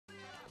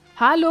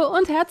Hallo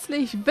und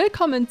herzlich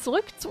willkommen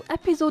zurück zu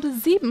Episode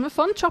 7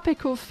 von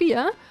Tropico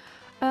 4.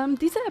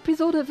 Diese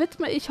Episode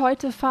widme ich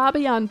heute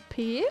Fabian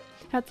P.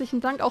 Herzlichen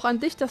Dank auch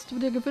an dich, dass du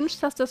dir gewünscht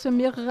hast, dass wir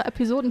mehrere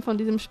Episoden von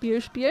diesem Spiel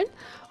spielen.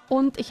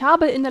 Und ich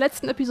habe in der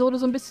letzten Episode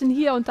so ein bisschen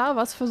hier und da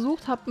was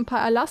versucht, habe ein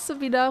paar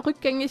Erlasse wieder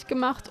rückgängig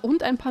gemacht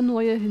und ein paar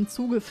neue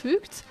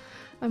hinzugefügt.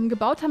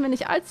 Gebaut haben wir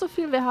nicht allzu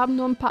viel, wir haben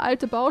nur ein paar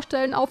alte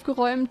Baustellen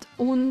aufgeräumt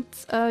und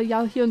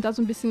ja, hier und da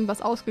so ein bisschen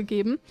was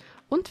ausgegeben.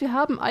 Und wir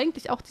haben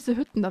eigentlich auch diese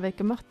Hütten da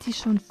weggemacht, die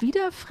schon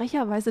wieder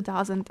frecherweise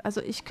da sind.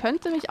 Also ich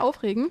könnte mich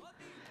aufregen.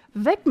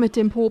 Weg mit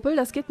dem Popel,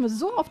 das geht mir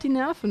so auf die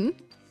Nerven.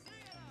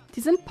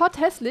 Die sind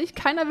potthässlich,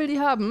 keiner will die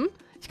haben.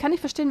 Ich kann nicht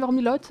verstehen, warum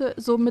die Leute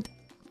so mit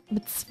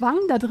Zwang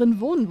da drin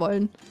wohnen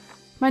wollen.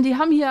 Ich meine, die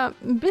haben hier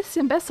ein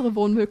bisschen bessere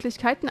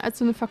Wohnmöglichkeiten als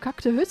so eine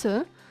verkackte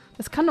Hütte.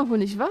 Das kann doch wohl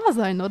nicht wahr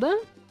sein, oder?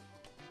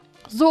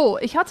 So,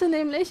 ich hatte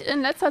nämlich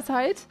in letzter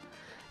Zeit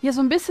hier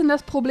so ein bisschen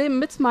das Problem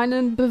mit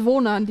meinen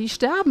Bewohnern. Die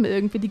sterben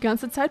irgendwie die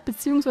ganze Zeit,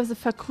 beziehungsweise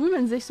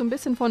verkrümeln sich so ein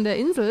bisschen von der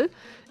Insel.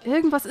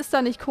 Irgendwas ist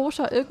da nicht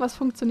koscher, irgendwas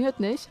funktioniert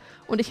nicht.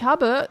 Und ich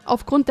habe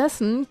aufgrund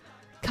dessen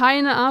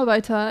keine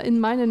Arbeiter in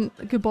meinen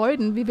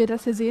Gebäuden, wie wir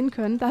das hier sehen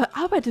können. Da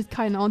arbeitet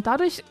keiner und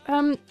dadurch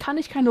kann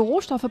ich keine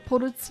Rohstoffe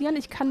produzieren,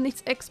 ich kann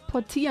nichts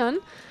exportieren.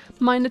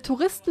 Meine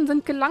Touristen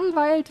sind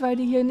gelangweilt, weil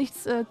die hier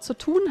nichts zu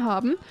tun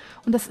haben.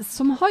 Und das ist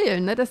zum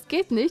Heulen, ne? Das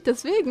geht nicht.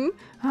 Deswegen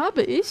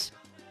habe ich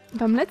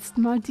beim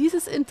letzten Mal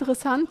diesen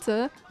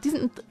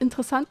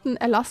interessanten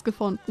Erlass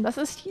gefunden. Das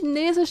ist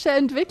chinesische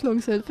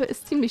Entwicklungshilfe,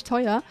 ist ziemlich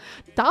teuer.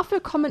 Dafür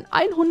kommen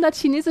 100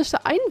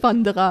 chinesische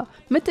Einwanderer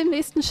mit dem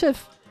nächsten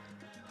Schiff.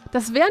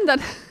 Das wären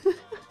dann...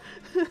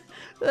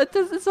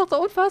 das ist doch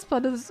unfassbar.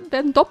 Das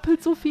werden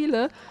doppelt so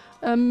viele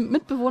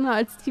Mitbewohner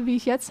als die, wie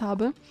ich jetzt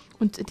habe.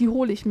 Und die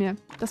hole ich mir.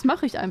 Das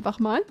mache ich einfach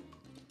mal.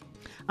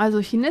 Also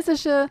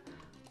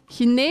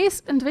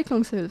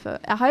Entwicklungshilfe.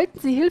 Erhalten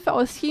Sie Hilfe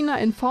aus China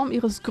in Form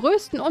Ihres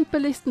größten und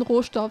billigsten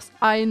Rohstoffs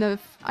einer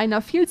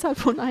Vielzahl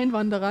von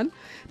Einwanderern,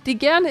 die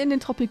gerne in die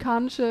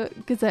tropikanische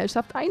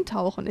Gesellschaft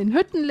eintauchen, in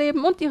Hütten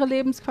leben und ihre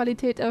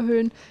Lebensqualität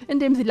erhöhen,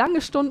 indem sie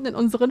lange Stunden in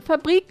unseren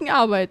Fabriken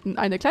arbeiten.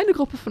 Eine kleine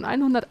Gruppe von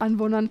 100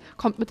 Anwohnern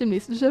kommt mit dem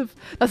nächsten Schiff.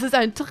 Das ist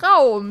ein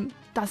Traum!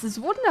 Das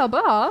ist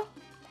wunderbar!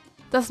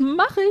 Das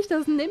mache ich,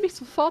 das nehme ich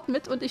sofort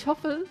mit und ich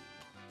hoffe,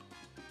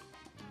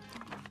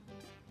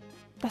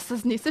 dass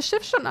das nächste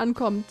Schiff schon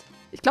ankommt.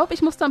 Ich glaube,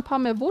 ich muss da ein paar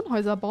mehr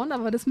Wohnhäuser bauen,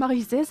 aber das mache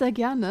ich sehr, sehr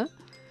gerne.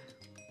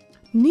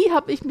 Nie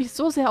habe ich mich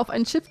so sehr auf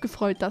ein Schiff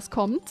gefreut, das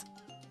kommt.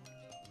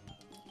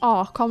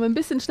 Oh, komm, ein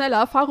bisschen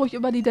schneller. Fahr ruhig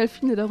über die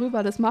Delfine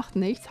darüber, das macht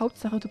nichts.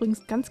 Hauptsache, du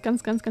bringst ganz,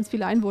 ganz, ganz, ganz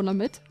viele Einwohner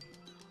mit.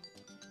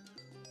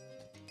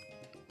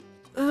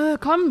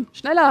 Komm,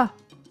 schneller.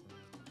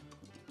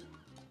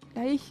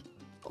 Gleich.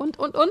 Und.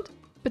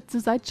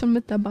 Bitte seid schon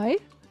mit dabei.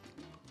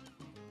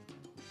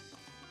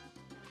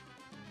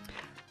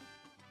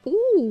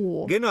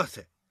 Oh.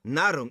 Genosse,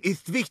 Nahrung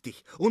ist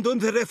wichtig und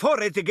unsere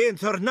Vorräte gehen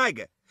zur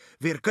Neige.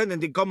 Wir können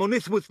den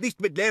Kommunismus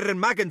nicht mit leeren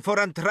Magen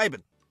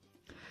vorantreiben.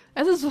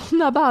 Es ist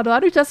wunderbar.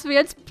 Dadurch, dass wir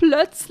jetzt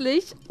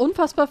plötzlich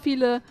unfassbar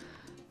viele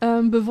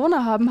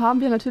Bewohner haben,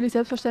 haben wir natürlich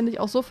selbstverständlich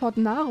auch sofort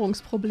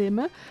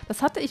Nahrungsprobleme.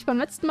 Das hatte ich beim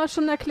letzten Mal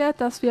schon erklärt,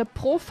 dass wir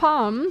pro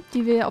Farm,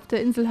 die wir auf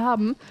der Insel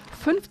haben,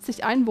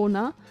 50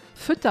 Einwohner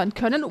füttern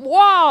können.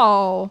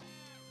 Wow!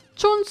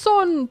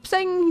 Chunsun,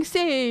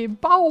 Psengse,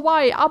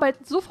 Baowai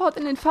arbeiten sofort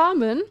in den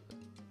Farmen.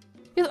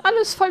 Hier ist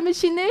alles voll mit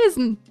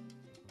Chinesen.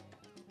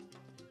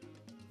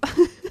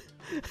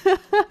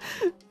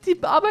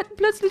 Die arbeiten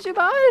plötzlich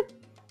überall.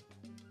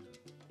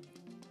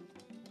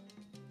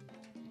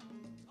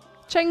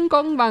 Cheng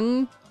Gong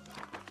Wang.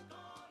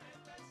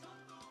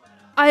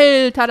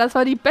 Alter, das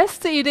war die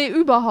beste Idee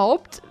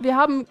überhaupt. Wir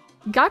haben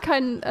gar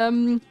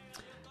keinen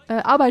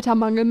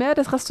Arbeitermangel mehr.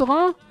 Das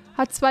Restaurant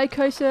hat 2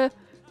 Köche.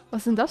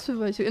 Was sind das für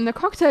welche? In der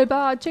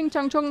Cocktailbar, Ching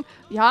Chang Chung.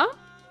 Ja,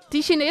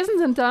 die Chinesen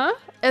sind da.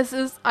 Es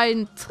ist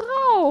ein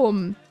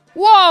Traum.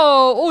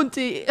 Wow, und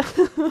die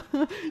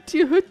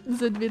Hütten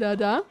sind wieder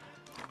da.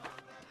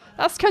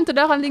 Das könnte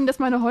daran liegen, dass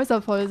meine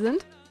Häuser voll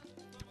sind.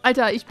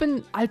 Alter, ich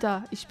bin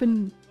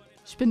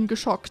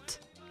geschockt.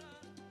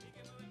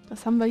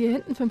 Was haben wir hier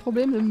hinten für ein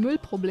Problem? Ein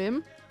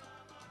Müllproblem.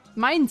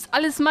 Meins,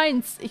 alles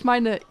meins. Ich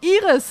meine,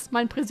 Ihres,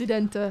 mein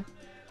Präsidente.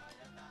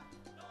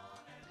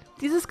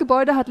 Dieses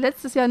Gebäude hat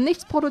letztes Jahr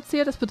nichts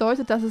produziert. Das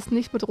bedeutet, dass es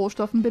nicht mit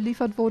Rohstoffen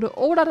beliefert wurde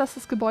oder dass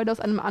das Gebäude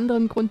aus einem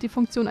anderen Grund die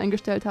Funktion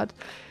eingestellt hat.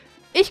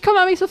 Ich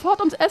kümmere mich sofort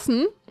ums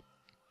Essen.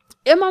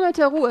 Immer mit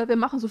der Ruhe. Wir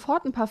machen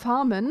sofort ein paar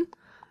Farmen.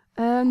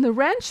 Eine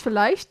Ranch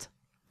vielleicht.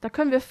 Da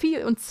können wir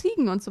Vieh und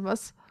Ziegen und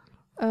sowas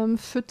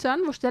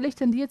füttern. Wo stelle ich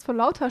denn die jetzt vor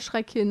lauter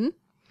Schreck hin?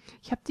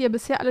 Ich habe die ja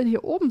bisher alle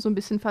hier oben so ein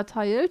bisschen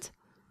verteilt.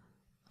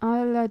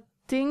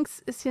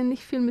 Allerdings ist hier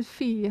nicht viel mit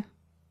Vieh.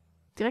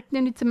 Direkt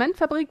neben die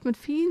Zementfabrik mit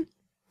Vieh.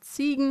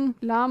 Ziegen,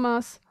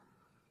 Lamas.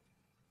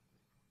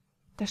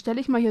 Da stelle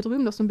ich mal hier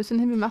drüben noch so ein bisschen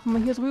hin. Wir machen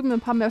mal hier drüben ein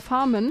paar mehr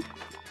Farmen.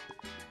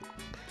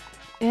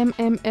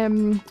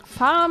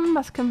 Farm,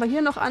 was können wir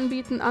hier noch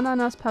anbieten?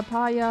 Ananas,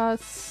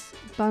 Papayas,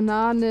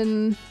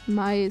 Bananen,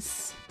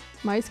 Mais.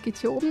 Mais geht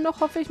hier oben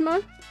noch, hoffe ich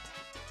mal.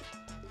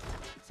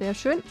 Sehr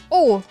schön.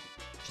 Oh,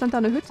 stand da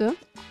eine Hütte.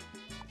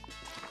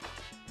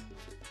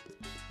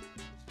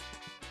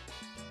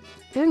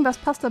 Irgendwas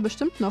passt da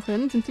bestimmt noch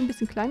hin. Sind die ein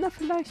bisschen kleiner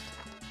vielleicht?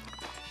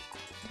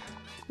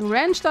 Eine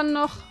Ranch dann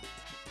noch.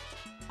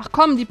 Ach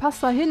komm, die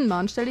passt da hin,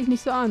 Mann. Stell dich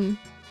nicht so an.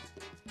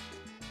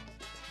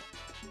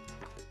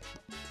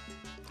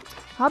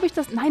 Habe ich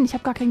das? Nein, ich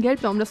habe gar kein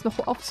Geld mehr, um das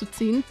noch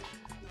aufzuziehen.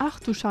 Ach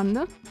du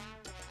Schande.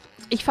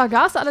 Ich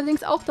vergaß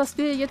allerdings auch, dass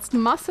wir jetzt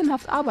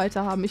massenhaft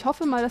Arbeiter haben. Ich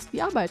hoffe mal, dass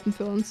die arbeiten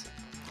für uns.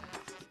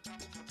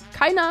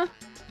 Keiner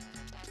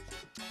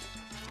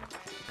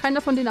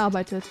von denen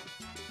arbeitet.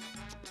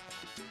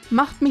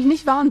 Macht mich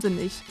nicht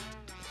wahnsinnig.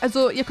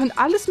 Also, ihr könnt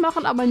alles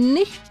machen, aber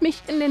nicht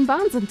mich in den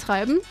Wahnsinn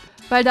treiben,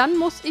 weil dann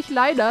muss ich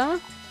leider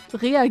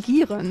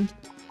reagieren.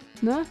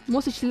 Ne?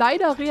 Muss ich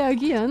leider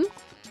reagieren.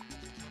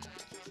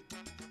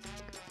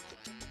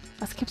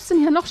 Was gibt's denn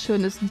hier noch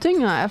Schönes?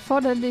 Dünger,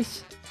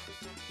 erforderlich.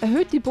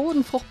 Erhöht die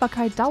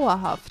Bodenfruchtbarkeit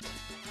dauerhaft.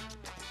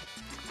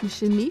 Eine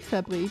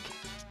Chemiefabrik.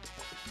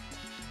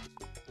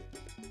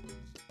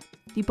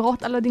 Die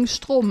braucht allerdings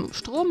Strom.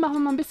 Strom machen wir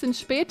mal ein bisschen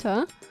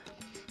später.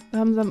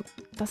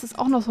 Das ist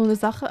auch noch so eine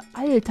Sache.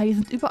 Alter, hier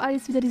sind überall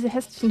jetzt wieder diese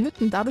hässlichen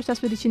Hütten. Dadurch,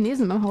 dass wir die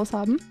Chinesen im Haus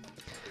haben.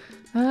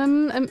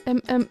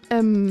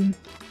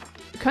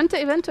 Könnte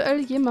eventuell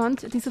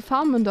jemand diese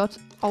Farmen dort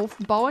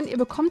aufbauen. Ihr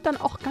bekommt dann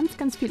auch ganz,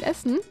 ganz viel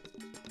Essen.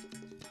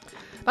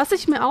 Was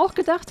ich mir auch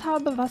gedacht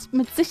habe, was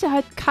mit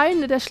Sicherheit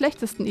keine der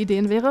schlechtesten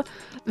Ideen wäre,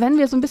 wenn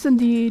wir so ein bisschen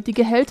die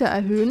Gehälter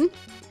erhöhen.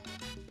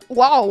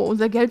 Wow,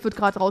 unser Geld wird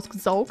gerade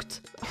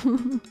rausgesaugt.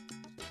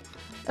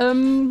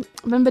 Wenn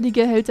wir die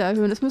Gehälter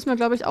erhöhen. Das müssen wir,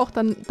 glaube ich, auch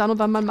dann und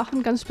wann mal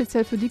machen. Ganz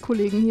speziell für die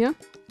Kollegen hier.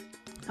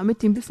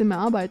 Damit die ein bisschen mehr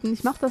arbeiten.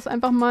 Ich mache das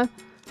einfach mal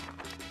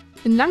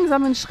in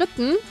langsamen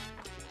Schritten.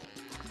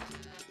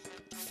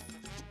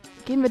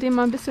 Geben wir denen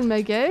mal ein bisschen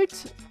mehr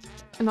Geld.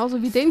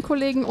 Genauso wie den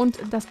Kollegen und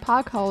das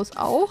Parkhaus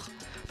auch.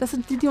 Das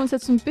sind die, die uns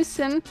jetzt ein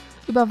bisschen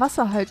über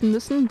Wasser halten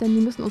müssen, denn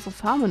die müssen unsere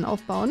Farmen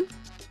aufbauen.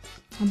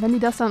 Und wenn die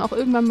das dann auch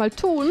irgendwann mal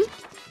tun...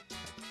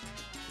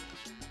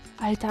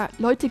 Alter,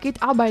 Leute,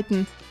 geht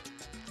arbeiten.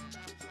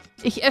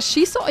 Ich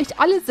erschieße euch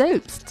alle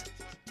selbst.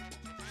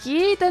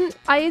 Jeden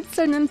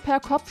einzelnen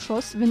per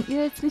Kopfschuss, wenn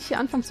ihr jetzt nicht hier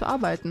anfangt zu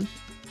arbeiten.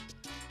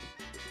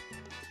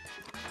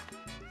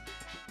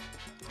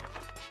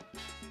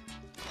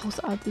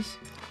 Großartig.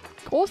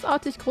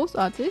 Großartig,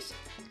 großartig.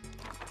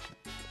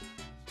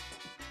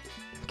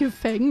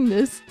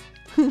 Gefängnis.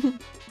 Wir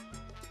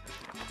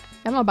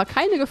haben aber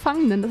keine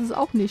Gefangenen, das ist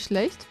auch nicht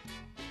schlecht.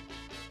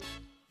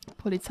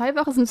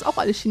 Polizeiwache, sind es auch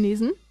alle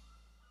Chinesen?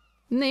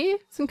 Nee,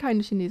 sind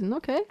keine Chinesen,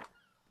 okay.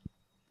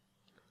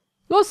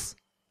 Los!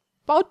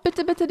 Baut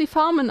bitte, bitte die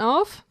Farmen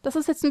auf. Das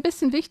ist jetzt ein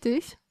bisschen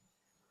wichtig.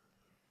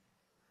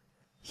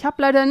 Ich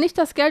habe leider nicht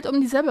das Geld, um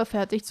die selber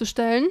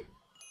fertigzustellen.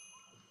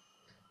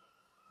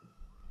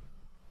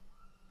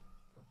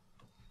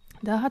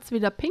 Da hat es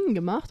wieder Ping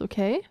gemacht,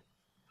 okay.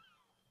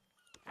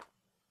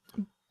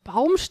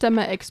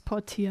 Baumstämme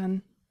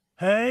exportieren.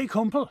 Hey,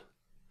 Kumpel.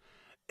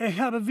 Ich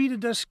habe wieder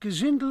das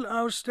Gesindel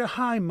aus der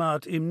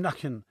Heimat im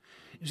Nacken.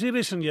 Sie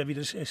wissen ja, wie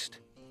das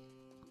ist.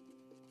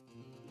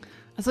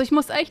 Also ich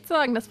muss echt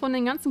sagen, dass von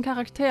den ganzen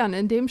Charakteren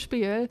in dem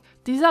Spiel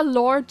dieser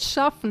Lord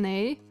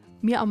Schaffney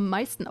mir am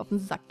meisten auf den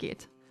Sack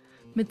geht.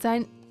 Mit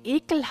seinen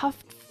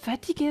ekelhaft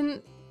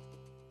fettigen,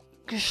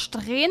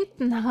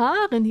 gesträhnten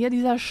Haaren hier,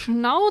 dieser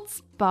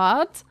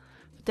Schnauzbart,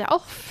 der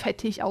auch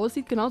fettig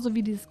aussieht, genauso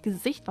wie dieses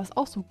Gesicht, was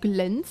auch so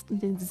glänzt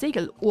und den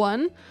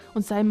Segelohren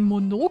und seinem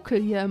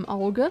Monokel hier im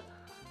Auge.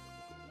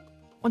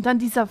 Und dann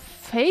dieser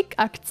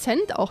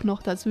Fake-Akzent auch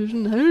noch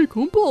dazwischen. Hey,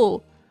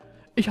 Kumpel,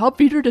 ich hab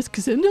wieder das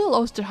Gesindel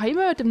aus der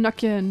Heimat im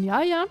Nacken.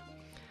 Ja, ja.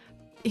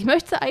 Ich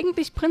möchte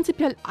eigentlich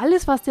prinzipiell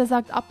alles, was der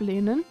sagt,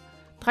 ablehnen.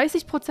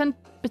 30%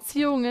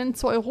 Beziehungen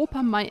zu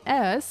Europa, my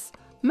ass,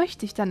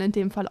 möchte ich dann in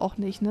dem Fall auch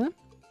nicht, ne?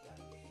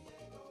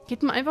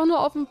 Geht mir einfach nur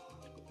auf den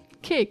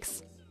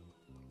Keks.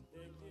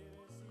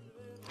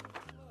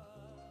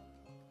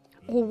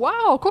 Oh,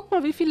 wow, guck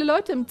mal, wie viele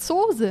Leute im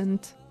Zoo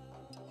sind.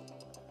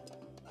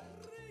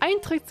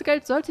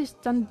 Eintrittsgeld sollte ich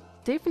dann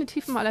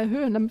definitiv mal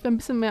erhöhen, damit wir ein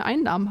bisschen mehr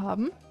Einnahmen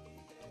haben.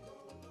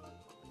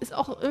 Ist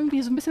auch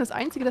irgendwie so ein bisschen das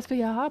Einzige, das wir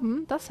hier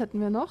haben. Das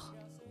hätten wir noch.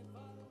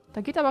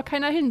 Da geht aber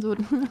keiner hin. So.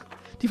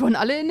 Die wollen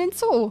alle in den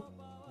Zoo.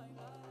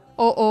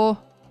 Oh, oh.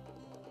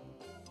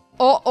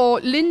 Oh, oh.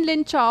 Lin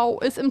Lin Chao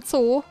ist im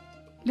Zoo.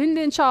 Lin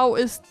Lin Chao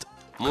ist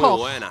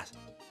Koch.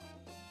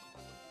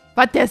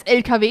 Was, der ist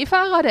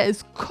LKW-Fahrer? Der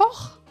ist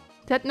Koch.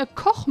 Der hat eine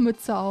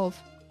Kochmütze auf.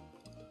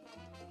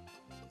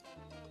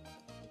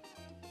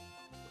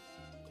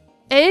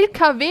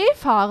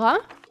 LKW-Fahrer?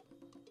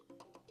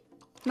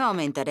 No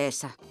me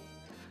interesa.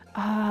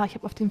 Ah, ich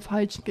habe auf den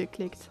Falschen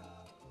geklickt.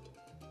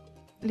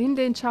 Lin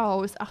Den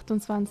Chao ist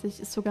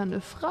 28, ist sogar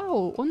eine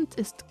Frau und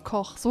ist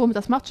Koch. So,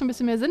 das macht schon ein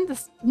bisschen mehr Sinn.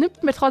 Das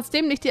nimmt mir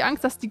trotzdem nicht die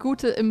Angst, dass die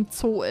Gute im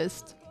Zoo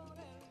ist.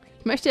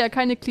 Ich möchte ja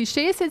keine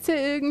Klischees jetzt hier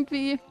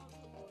irgendwie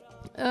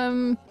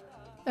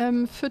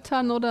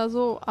füttern oder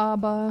so,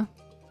 aber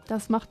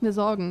das macht mir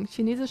Sorgen.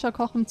 Chinesischer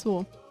Koch im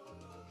Zoo.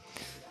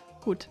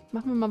 Gut,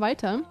 machen wir mal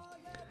weiter.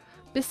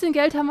 Bisschen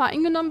Geld haben wir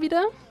eingenommen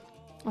wieder.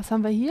 Was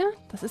haben wir hier?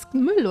 Das ist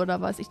Müll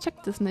oder was? Ich check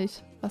das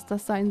nicht, was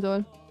das sein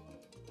soll.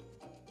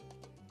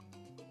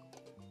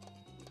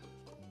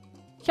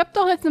 Ich habe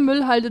doch jetzt eine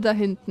Müllhalde da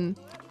hinten.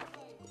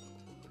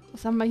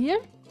 Was haben wir hier?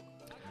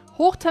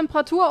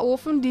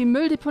 Hochtemperaturofen, die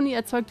Mülldeponie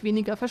erzeugt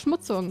weniger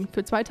Verschmutzung.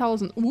 Für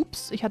 2000.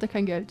 Ups, ich hatte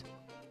kein Geld.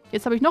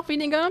 Jetzt habe ich noch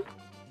weniger.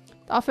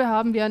 Dafür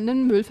haben wir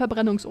einen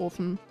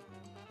Müllverbrennungsofen.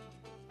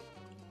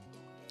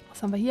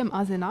 Was haben wir hier im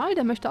Arsenal?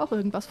 Der möchte auch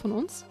irgendwas von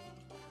uns.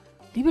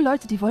 Liebe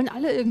Leute, die wollen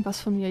alle irgendwas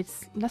von mir.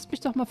 Jetzt lasst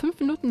mich doch mal 5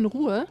 Minuten in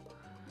Ruhe.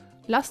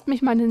 Lasst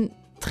mich meinen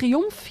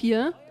Triumph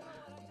hier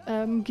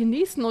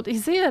genießen. Und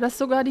ich sehe, dass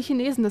sogar die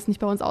Chinesen das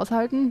nicht bei uns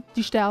aushalten.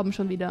 Die sterben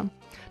schon wieder.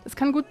 Das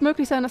kann gut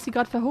möglich sein, dass sie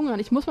gerade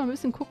verhungern. Ich muss mal ein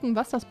bisschen gucken,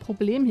 was das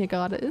Problem hier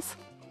gerade ist.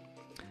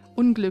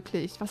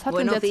 Unglücklich. Was hat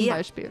denn der zum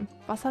Beispiel?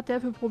 Was hat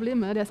der für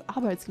Probleme? Der ist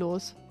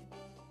arbeitslos.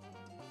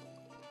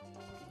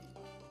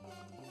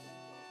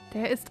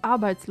 Der ist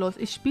arbeitslos.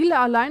 Ich spiele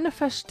alleine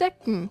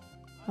Verstecken.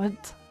 Was?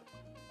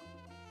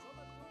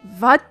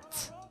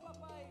 Was?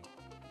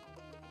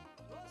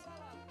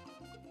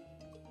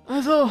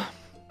 Also,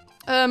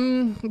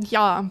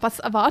 ja, was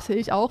erwarte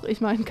ich auch?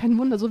 Ich meine, kein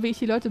Wunder, so wie ich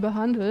die Leute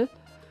behandle.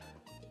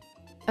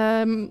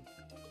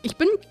 Ich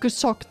bin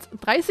geschockt.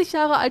 30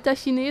 Jahre alter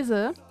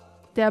Chinese,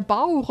 der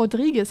Bao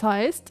Rodriguez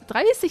heißt,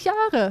 30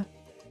 Jahre,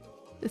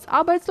 ist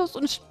arbeitslos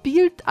und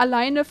spielt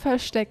alleine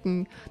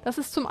Verstecken. Das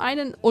ist zum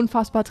einen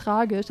unfassbar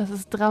tragisch, das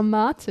ist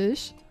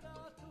dramatisch.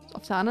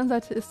 Auf der anderen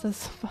Seite ist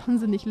das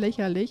wahnsinnig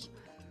lächerlich.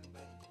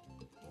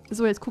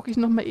 So, jetzt gucke ich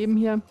nochmal eben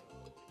hier.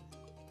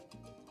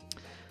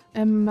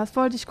 Was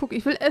wollte ich gucken?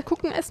 Ich will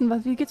gucken,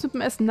 Essen. Wie geht's mit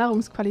dem Essen?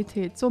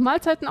 Nahrungsqualität. So,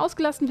 Mahlzeiten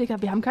ausgelassen.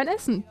 Wir haben kein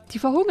Essen. Die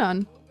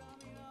verhungern.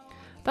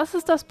 Das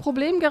ist das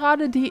Problem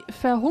gerade. Die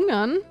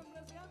verhungern.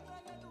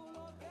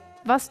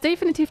 Was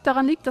definitiv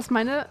daran liegt, dass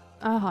meine...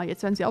 Aha,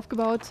 jetzt werden sie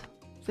aufgebaut.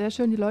 Sehr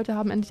schön, die Leute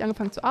haben endlich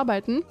angefangen zu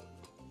arbeiten.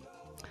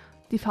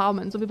 Die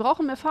Farmen. So, wir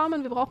brauchen mehr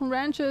Farmen, wir brauchen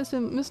Ranches,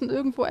 wir müssen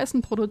irgendwo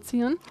Essen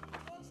produzieren.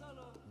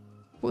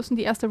 Wo ist denn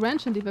die erste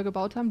Ranch, die wir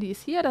gebaut haben? Die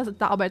ist hier,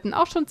 da arbeiten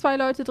auch schon 2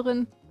 Leute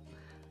drin.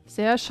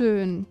 Sehr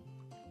schön.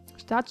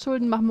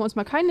 Staatsschulden machen wir uns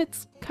mal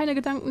keine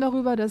Gedanken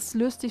darüber. Das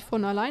löst sich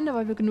von alleine,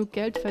 weil wir genug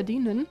Geld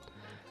verdienen.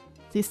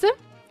 Siehst du?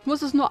 Ich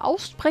muss es nur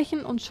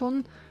aussprechen und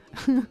schon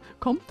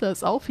kommt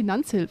das auch.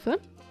 Finanzhilfe.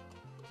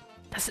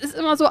 Das ist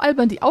immer so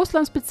albern. Die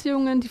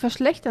Auslandsbeziehungen, die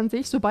verschlechtern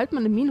sich, sobald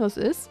man im Minus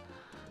ist.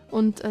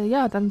 Und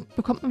ja, dann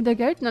bekommt man wieder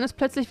Geld und dann ist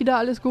plötzlich wieder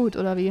alles gut,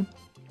 oder wie?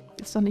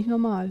 Ist doch nicht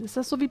normal. Ist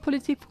das so, wie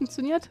Politik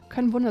funktioniert?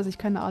 Kein Wunder, dass ich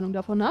keine Ahnung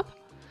davon habe.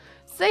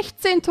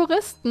 16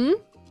 Touristen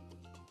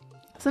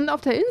sind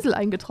auf der Insel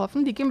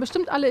eingetroffen. Die gehen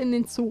bestimmt alle in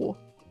den Zoo.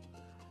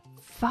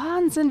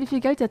 Wahnsinn, wie viel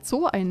Geld der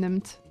Zoo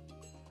einnimmt.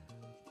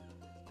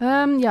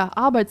 Ja,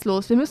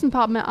 arbeitslos. Wir müssen ein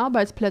paar mehr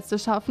Arbeitsplätze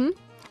schaffen.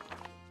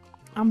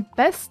 Am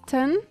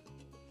besten...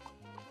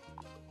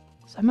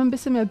 Sollen wir ein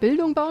bisschen mehr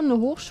Bildung bauen? Eine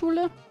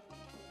Hochschule?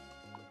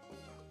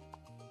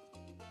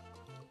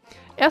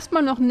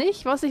 Erstmal noch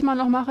nicht. Was ich mal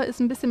noch mache,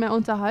 ist ein bisschen mehr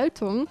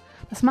Unterhaltung.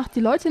 Das macht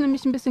die Leute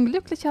nämlich ein bisschen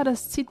glücklicher.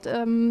 Das zieht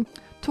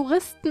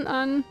Touristen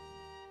an.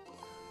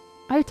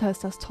 Alter,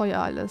 ist das teuer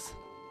alles.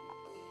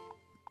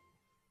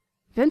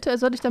 Eventuell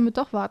sollte ich damit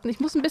doch warten. Ich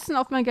muss ein bisschen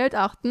auf mein Geld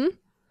achten.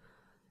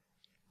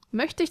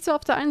 Möchte ich zwar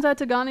auf der einen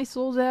Seite gar nicht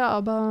so sehr,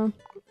 aber...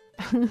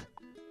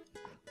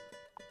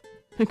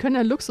 wir können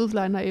ja einen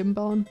Luxusliner eben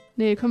bauen.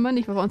 Nee, können wir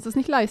nicht, weil wir uns das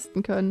nicht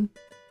leisten können.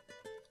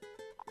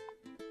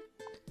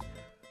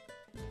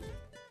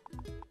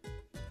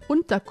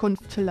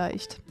 Unterkunft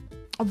vielleicht.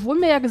 Obwohl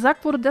mir ja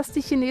gesagt wurde, dass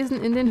die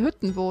Chinesen in den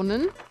Hütten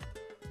wohnen.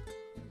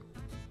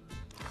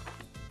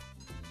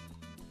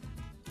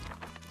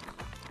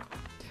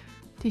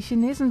 Die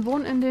Chinesen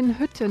wohnen in den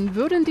Hütten.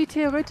 Würden die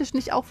theoretisch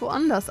nicht auch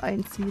woanders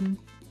einziehen?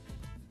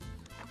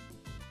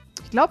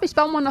 Ich glaube, ich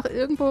baue mal noch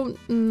irgendwo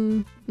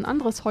ein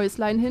anderes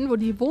Häuslein hin, wo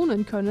die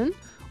wohnen können.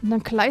 Und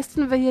dann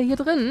kleistern wir hier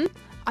drin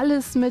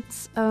alles mit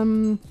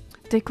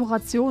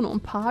Dekoration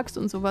und Parks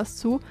und sowas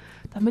zu,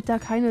 damit da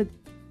keine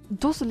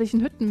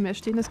dusseligen Hütten mehr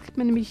stehen. Das kriegt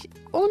mir nämlich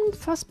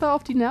unfassbar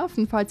auf die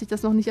Nerven, falls ich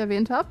das noch nicht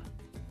erwähnt habe.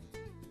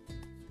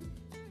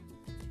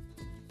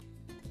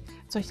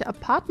 Solche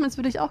Apartments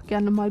würde ich auch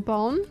gerne mal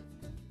bauen.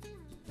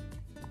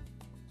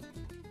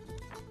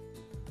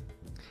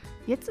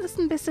 Jetzt ist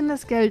ein bisschen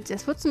das Geld.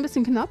 Jetzt wird es ein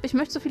bisschen knapp. Ich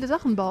möchte so viele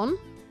Sachen bauen.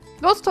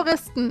 Los,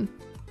 Touristen!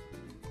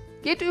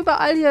 Geht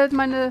überall hier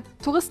meine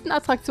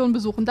Touristenattraktionen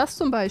besuchen. Das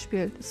zum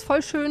Beispiel. Das ist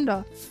voll schön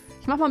da.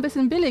 Ich mache mal ein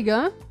bisschen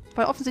billiger,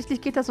 weil offensichtlich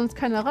geht da sonst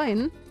keiner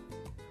rein.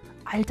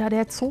 Alter,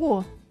 der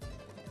Zoo.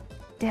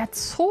 Der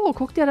Zoo,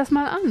 guck dir das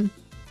mal an.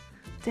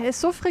 Der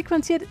ist so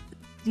frequentiert.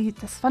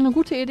 Das war eine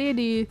gute Idee,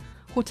 die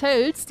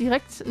Hotels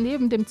direkt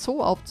neben dem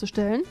Zoo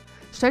aufzustellen.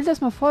 Stell dir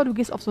das mal vor, du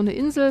gehst auf so eine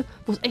Insel,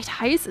 wo es echt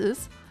heiß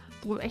ist,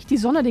 wo echt die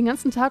Sonne den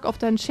ganzen Tag auf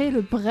deinen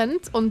Schädel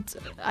brennt und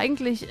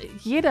eigentlich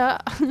jeder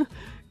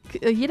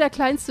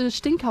kleinste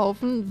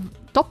Stinkhaufen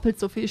doppelt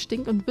so viel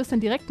stinkt und du bist dann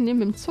direkt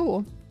neben dem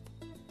Zoo.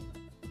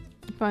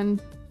 Ich meine,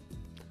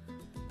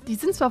 die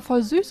sind zwar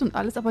voll süß und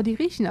alles, aber die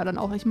riechen ja dann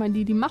auch. Ich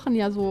meine, die machen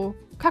ja so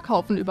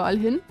Kackhaufen überall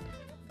hin.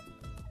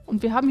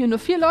 Und wir haben hier nur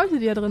 4 Leute,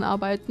 die da drin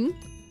arbeiten.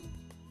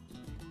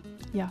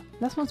 Ja,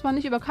 lassen wir uns mal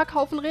nicht über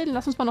Kackhaufen reden.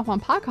 Lass uns mal nochmal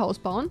ein Parkhaus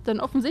bauen.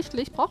 Denn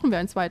offensichtlich brauchen wir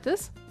ein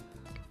zweites.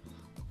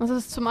 Das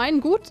ist zum einen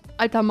gut.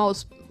 Alter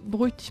Maus,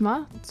 beruhig dich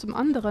mal. Zum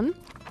anderen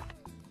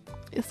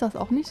ist das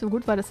auch nicht so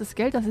gut, weil das ist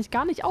Geld, das ich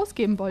gar nicht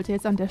ausgeben wollte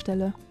jetzt an der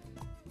Stelle.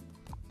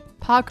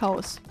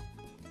 Parkhaus.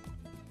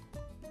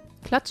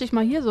 Klatsche ich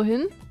mal hier so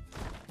hin.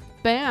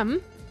 Bam.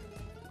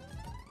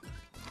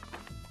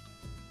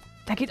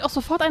 Da geht auch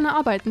sofort einer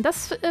arbeiten.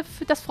 Das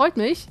freut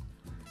mich.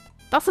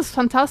 Das ist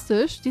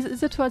fantastisch. Diese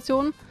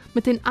Situation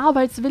mit den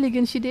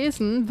arbeitswilligen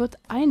Chinesen wird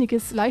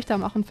einiges leichter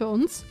machen für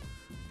uns.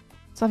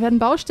 So werden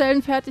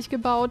Baustellen fertig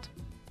gebaut.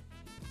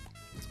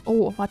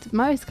 Oh, wartet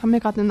mal, jetzt kam mir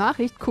gerade eine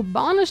Nachricht.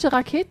 Kubanische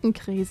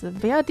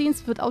Raketenkrise.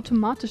 Wehrdienst wird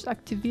automatisch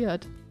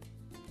aktiviert.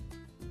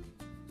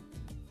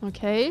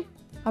 Okay.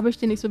 Habe ich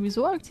den nicht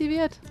sowieso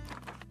aktiviert?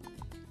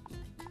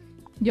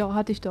 Ja,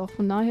 hatte ich doch.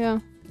 Von daher...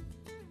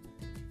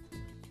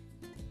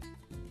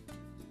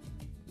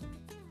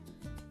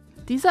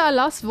 Dieser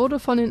Erlass wurde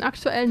von den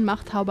aktuellen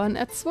Machthabern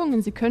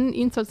erzwungen. Sie können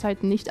ihn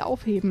zurzeit nicht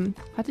aufheben.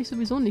 Hatte ich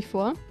sowieso nicht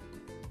vor.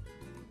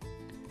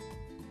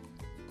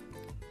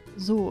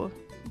 So.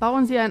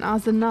 Bauen Sie ein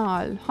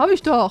Arsenal. Habe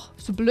ich doch.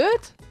 Bist du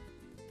blöd?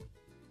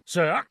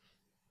 Sir,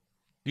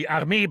 die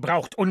Armee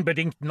braucht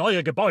unbedingt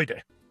neue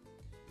Gebäude.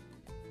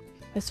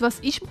 Weißt du, was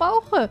ich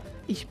brauche?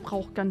 Ich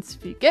brauche ganz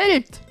viel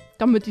Geld,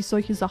 damit ich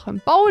solche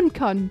Sachen bauen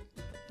kann.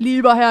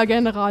 Lieber Herr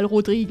General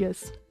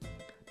Rodriguez.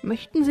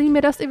 Möchten Sie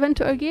mir das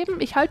eventuell geben?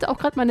 Ich halte auch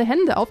gerade meine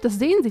Hände auf. Das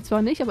sehen Sie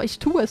zwar nicht, aber ich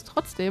tue es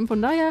trotzdem.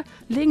 Von daher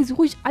legen Sie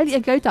ruhig all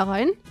Ihr Geld da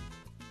rein.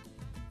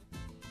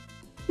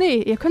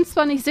 Nee, ihr könnt es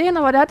zwar nicht sehen,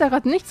 aber der hat da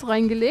gerade nichts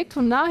reingelegt.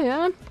 Von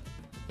daher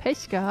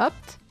Pech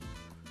gehabt.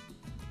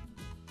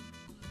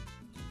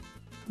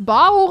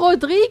 Bao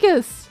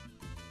Rodriguez.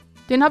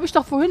 Den habe ich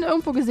doch vorhin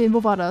irgendwo gesehen.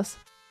 Wo war das?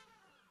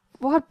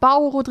 Wo hat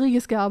Bao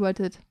Rodriguez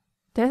gearbeitet?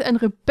 Der ist ein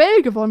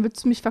Rebell geworden.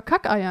 Willst du mich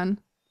verkackeiern?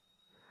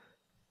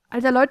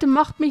 Alter, Leute,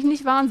 macht mich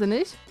nicht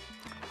wahnsinnig.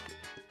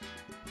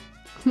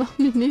 Macht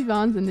mich nicht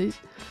wahnsinnig.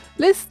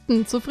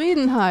 Listen,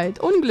 Zufriedenheit,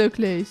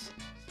 unglücklich.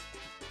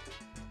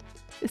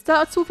 Ist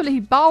da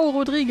zufällig Bao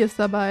Rodriguez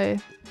dabei?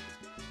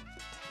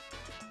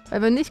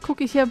 Weil wenn nicht,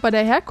 gucke ich hier bei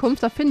der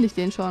Herkunft, da finde ich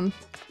den schon.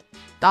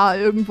 Da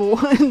irgendwo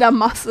in der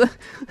Masse.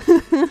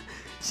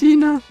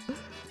 China.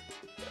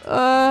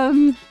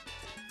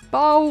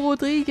 Bao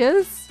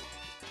Rodriguez.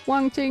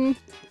 Wang Ting.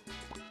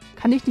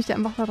 Kann ich nicht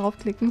einfach da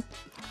draufklicken?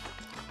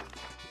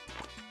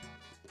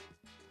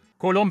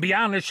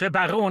 Kolumbianische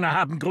Barone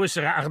haben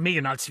größere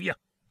Armeen als wir.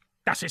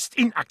 Das ist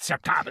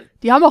inakzeptabel.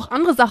 Die haben auch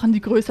andere Sachen,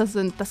 die größer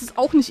sind. Das ist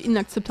auch nicht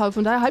inakzeptabel.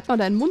 Von daher halt mal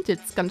deinen Mund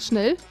jetzt ganz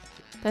schnell.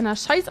 Deiner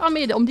scheiß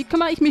Armee, um die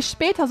kümmere ich mich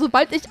später,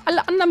 sobald ich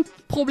alle anderen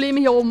Probleme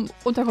hier oben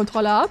unter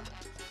Kontrolle habe.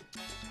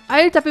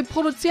 Alter, wir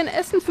produzieren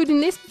Essen für die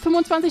nächsten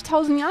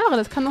 25.000 Jahre.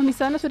 Das kann doch nicht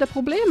sein, dass wir da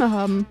Probleme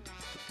haben.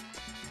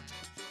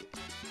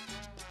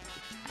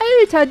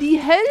 Alter, die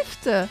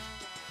Hälfte.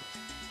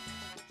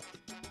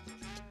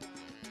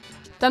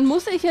 Dann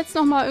muss ich jetzt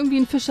nochmal irgendwie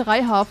einen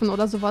Fischereihafen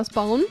oder sowas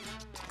bauen.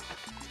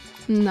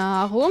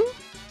 Nahrung.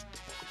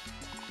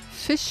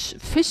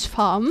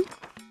 Fischfarm.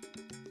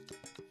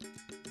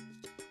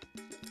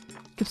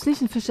 Gibt's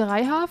nicht einen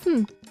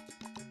Fischereihafen?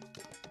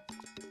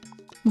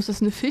 Muss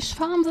das eine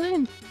Fischfarm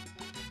sein?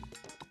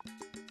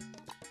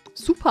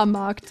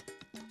 Supermarkt.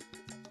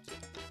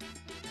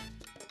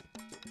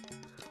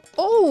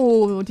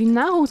 Oh, die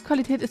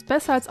Nahrungsqualität ist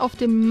besser als auf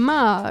dem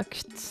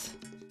Markt.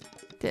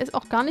 Der ist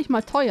auch gar nicht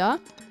mal teuer.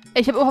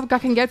 Ich habe überhaupt gar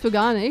kein Geld für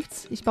gar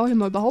nichts. Ich baue hier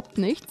mal überhaupt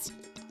nichts.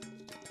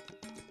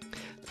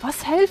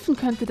 Was helfen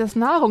könnte, das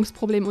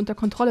Nahrungsproblem unter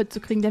Kontrolle zu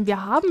kriegen? Denn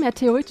wir haben ja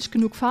theoretisch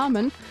genug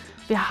Farmen.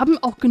 Wir haben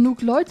auch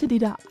genug Leute, die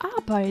da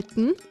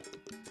arbeiten.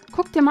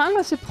 Guck dir mal an,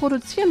 was wir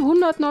produzieren.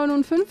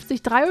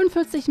 159,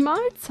 43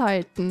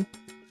 Mahlzeiten.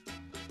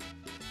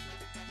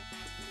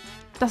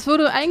 Das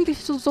würde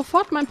eigentlich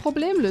sofort mein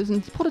Problem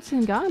lösen. Die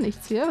produzieren gar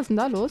nichts hier. Was ist denn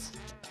da los?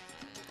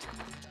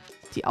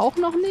 Die auch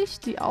noch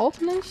nicht? Die auch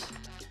nicht?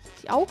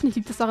 Die auch nicht.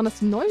 Liegt das daran, dass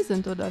die neu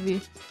sind, oder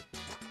wie?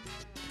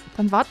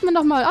 Dann warten wir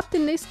doch mal ab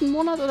den nächsten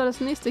Monat oder das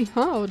nächste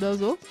Jahr oder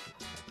so.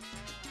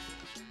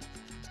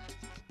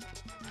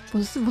 Wo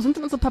sind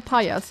denn unsere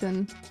Papayas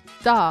hin?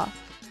 Da.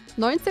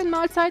 19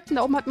 Mahlzeiten,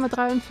 da oben hatten wir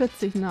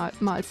 43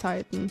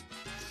 Mahlzeiten.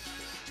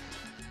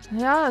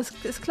 Ja, es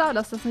ist klar,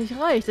 dass das nicht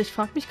reicht. Ich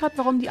frage mich gerade,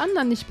 warum die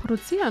anderen nicht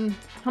produzieren.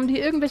 Haben die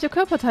irgendwelche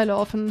Körperteile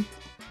offen?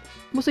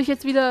 Muss ich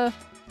wieder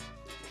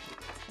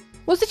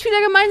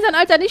gemein sein,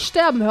 Alter? Nicht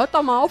sterben. Hört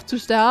doch mal auf zu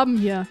sterben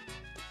hier.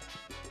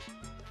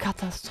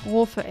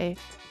 Katastrophe, ey.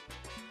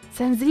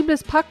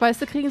 Sensibles Pack,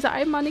 weißt du, kriegen sie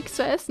einmal nichts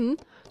zu essen.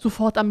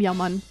 Sofort am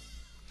Jammern.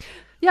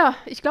 Ja,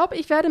 ich glaube,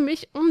 ich werde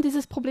mich um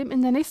dieses Problem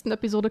in der nächsten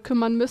Episode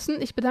kümmern müssen.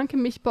 Ich bedanke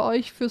mich bei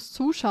euch fürs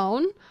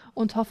Zuschauen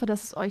und hoffe,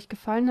 dass es euch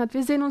gefallen hat.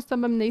 Wir sehen uns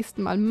dann beim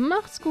nächsten Mal.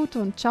 Macht's gut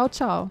und ciao,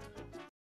 ciao.